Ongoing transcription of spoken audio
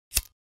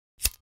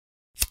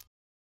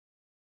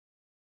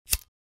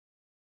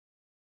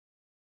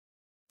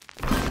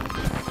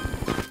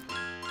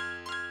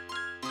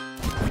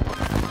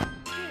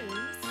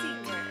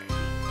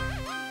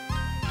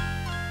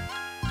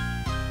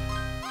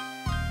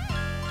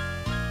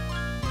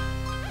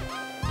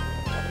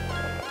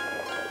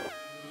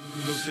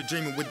lucid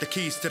dreaming with the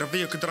keys to the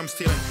vehicle that I'm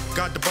stealing.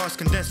 Got the bars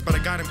condensed, but I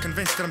got him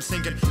convinced that I'm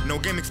singing. No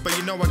gimmicks, but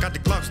you know I got the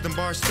Glocks, them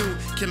bars too.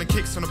 Killing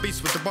kicks on the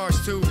beats with the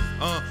bars too.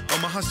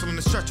 On my hustle in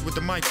the stretch with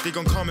the mic. They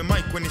gon' call me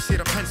Mike when they see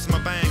the pence in my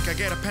bank. I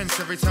get a pence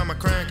every time I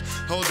crank.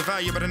 Hold the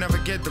value, but I never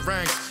get the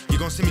ranks. You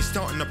gon' see me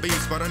starting the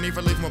beats, but I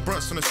never leave my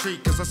brunts on the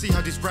street. Cause I see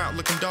how these route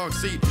looking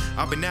dogs eat.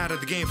 I've been out of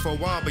the game for a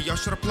while, but y'all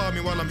should applaud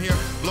me while I'm here.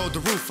 Blow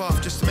the roof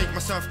off just to make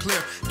myself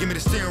clear. Give me the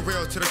steering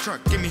wheel to the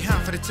truck. Give me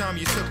half of the time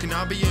you took and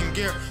I'll be in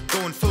gear.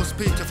 Going full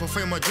speed to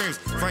fulfill my dreams.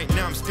 Right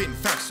now I'm spitting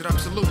facts with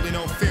absolutely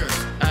no fears.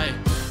 Hey,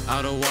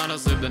 I don't wanna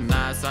sleep the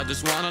nights, I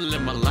just wanna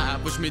live my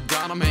life. Push me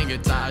down, I'm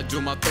hanging tight,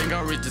 do my thing,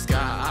 I reach the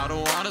sky. I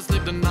don't wanna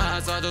sleep the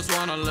nights, I just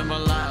wanna live my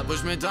life.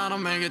 Push me down,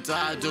 I'm hanging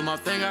tight, do my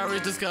thing, I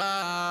reach the sky,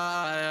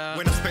 yeah.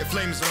 When I spit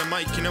flames on the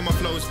mic, you know my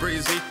flow's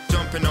breezy.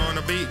 Jumping on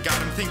a beat, got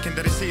them thinking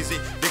that it's easy.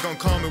 They gon'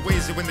 call me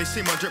Wheezy when they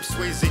see my drip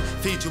squeezy.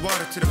 Feed you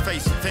water to the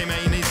face, fame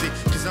ain't easy.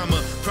 Cause I'm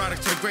a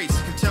product of the greats,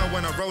 you can tell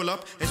when I roll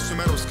up.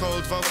 Instrumentals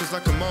cold, vocals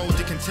like a mold,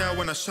 you can tell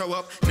when I show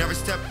up. Never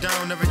step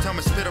down, every time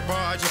I spit a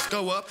bar I just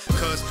go up.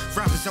 Cause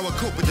rap is how I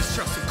cope with this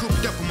stress, I'm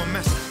cooped up with my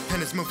mess.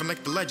 Pen is moving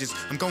like the legends,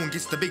 I'm going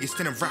against the biggest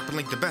and I'm rapping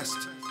like the best.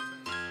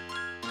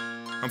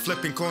 I'm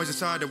flipping coins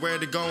inside of where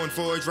they're going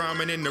for.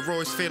 Drowning in the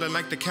Royce, feeling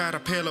like the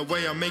caterpillar.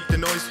 Way I make the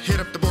noise, hit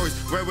up the boys.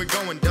 Where we're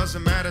going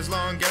doesn't matter as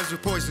long as we're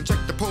poison. Check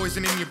the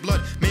poison in your blood,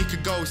 make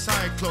it go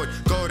cycloid.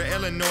 Go to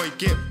Illinois,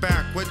 get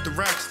back with the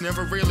racks.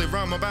 Never really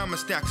rhyme about my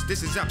stacks.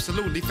 This is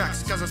absolutely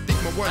facts, cause I speak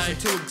my words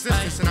into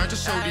existence and I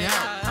just showed you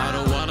how. I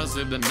don't wanna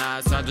sleep the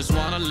nights, I just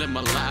wanna live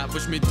my life.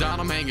 Push me down,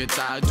 I'm hanging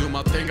tight, do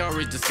my thing, I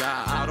reach the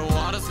sky. I don't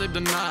wanna sleep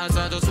the nights,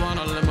 I just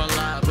wanna live my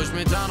life. Push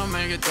me down, I'm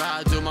hanging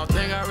tight, do my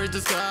thing, I reach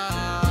the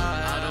sky.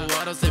 I don't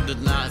wanna sleep the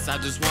nights, I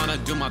just wanna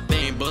do my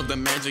thing. Build the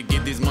magic,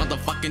 get these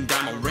motherfucking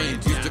diamond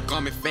rings. Used to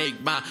call me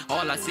fake, but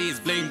all I see is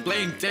bling,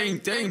 bling,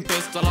 ting, ting.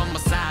 Pistol on my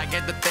side,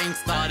 get the thing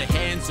started.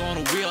 Hands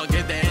on the wheel,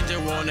 get the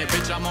engine rolling.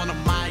 Bitch, I'm on the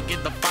mic,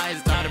 get the fire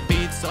started.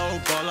 Beat so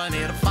cold, I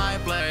need a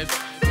fireplace.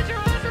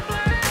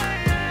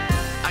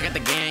 I got the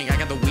gang, I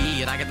got the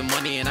weed, I got the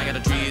money and I got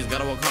the trees.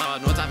 Gotta work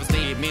hard, no time for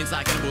sleep. Means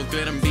I can both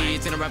good and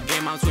beats. In the rap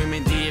game, I'm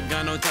swimming deep.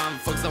 Got no time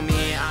for fucks on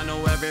me. I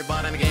know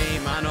everybody in the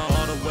game, I know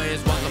all the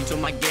ways. Welcome to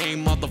my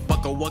game,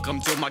 motherfucker. Welcome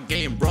to my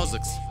game,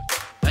 Rozix.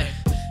 Hey,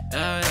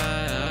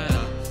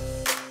 yeah.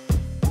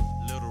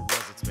 Little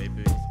Rozix,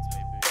 baby.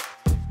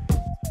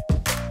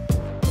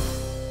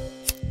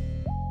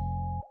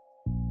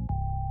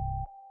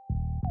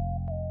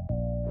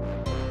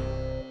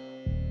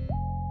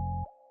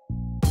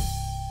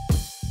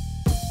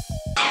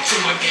 To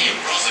my game,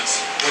 Rozix.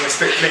 When I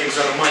spit flames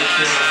on the mic,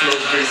 you know my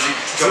flow's crazy.